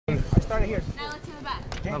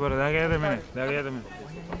No, pero deja que ya termine, deja que ya termine.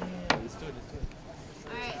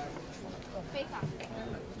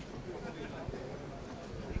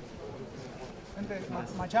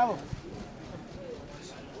 Machado.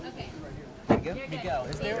 Miguel,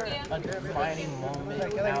 is there a defining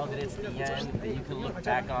moment now that it's the end that you can look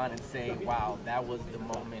back on and say, wow, that was the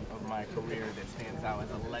moment of my career that stands out as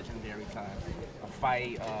a legendary time? A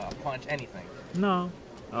fight, a punch, anything? No.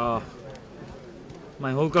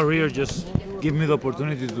 My whole career just give me the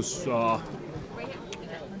opportunity to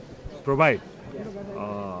provide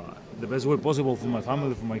the best way possible for my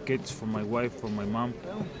family, for my kids, for my wife, for my mom.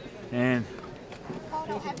 And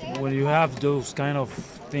when you have those kind of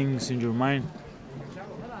things in your mind,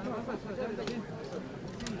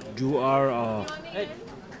 you are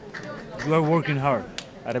working hard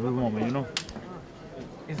at every moment, you know.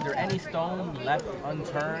 Is there any stone left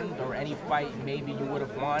unturned or any fight maybe you would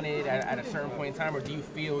have wanted at a certain point in time, or do you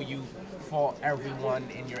feel you fought everyone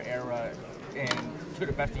in your era and to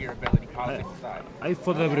the best of your ability, politics aside? I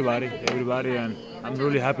fought everybody, and I'm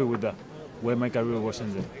really happy with the way my career was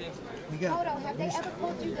ended. Cotto, have they ever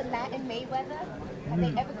called you the Latin Mayweather? Have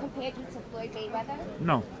they ever compared you to Floyd Mayweather?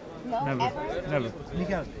 No. No, Never. ever? Never.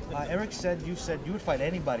 Miguel, Eric said you would fight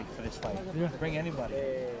anybody for this fight. Yeah. Bring anybody.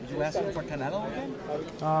 Did you ask him for Canelo again?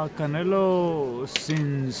 Canelo,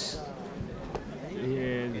 since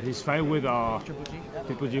his fight with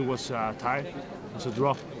Triple G was tied, it was a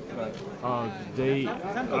draw. They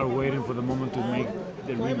are waiting for the moment to make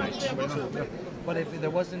the rematch. But if there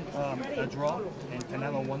wasn't a draw and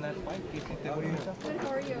Canelo won that fight, do you think they would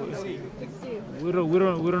have?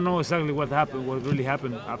 We don't know exactly what happened, what really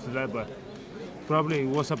happened after that, but probably it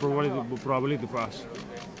was a probability for us.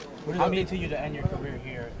 What does it mean to you to end your career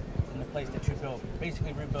here in the place that you built,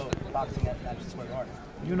 basically rebuilt boxing at Madison Square Garden?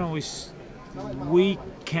 You know, we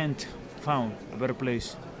can't find a better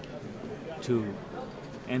place to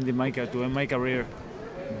end my career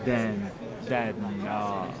than that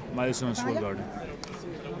Madison Square Garden.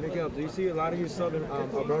 Miguel, do you see a lot of yourself in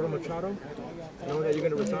Alberto Machado, knowing that you're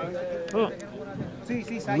going to retire? Oh,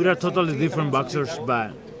 we are totally different boxers,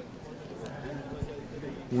 but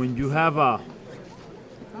when you have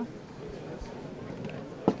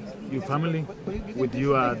your family with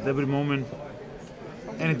you at every moment,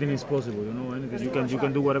 anything is possible. You know, anything you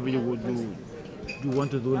can do whatever you want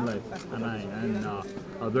to do in life. And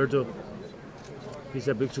Alberto, he's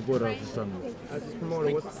a big supporter of his family. As his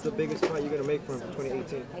promoter, what's the biggest fight you're going to make for him for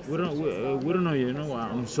 2018? We don't know yet. You know,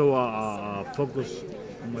 I'm so focused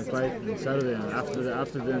on my fight on Saturday, and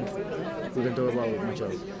after then we can talk about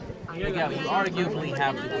Machado. Miguel, you arguably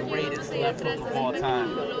have the greatest left hook of all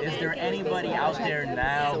time. Is there anybody out there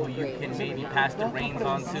now who you can maybe pass the reins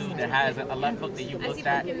on to that has a left hook that you've looked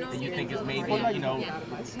at that you think is maybe, you know,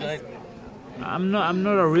 good? I'm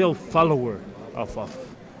not a real follower of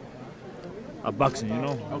boxing, you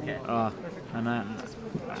know. Okay. And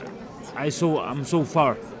I'm so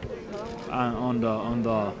far on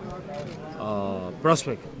the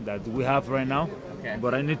prospect that we have right now. Okay.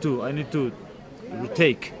 But I need to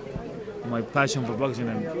retake my passion for boxing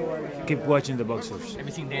and keep watching the boxers. Have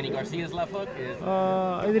you seen Danny Garcia's left hook?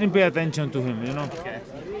 I didn't pay attention to him, you know. Okay.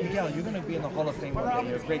 Miguel, you're going to be in the Hall of Fame one day.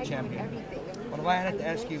 You're a great champion. But if I had to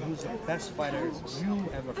ask you who's the best fighter you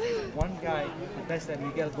ever faced, one guy, the best that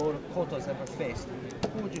Miguel Cotto has ever faced,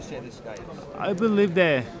 who would you say this guy is? I believe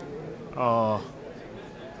that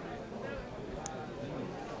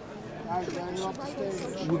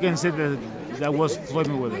we can say that was Floyd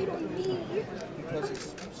Mayweather.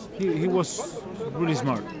 He was really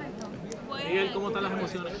smart. Miguel, ¿cómo están las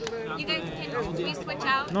emociones?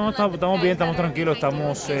 No, estamos bien, estamos tranquilos,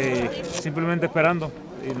 estamos simplemente esperando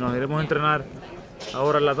y nos iremos a entrenar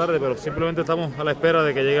ahora en la tarde, pero simplemente estamos a la espera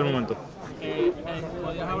de que llegue el momento.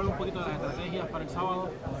 ¿Podrías hablar un poquito de las estrategias para el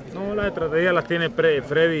sábado? No, las estrategias las tiene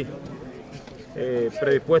Freddy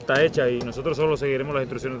predispuestas, hechas, y nosotros solo seguiremos las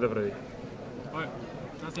instrucciones de Freddy. Bueno,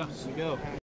 gracias.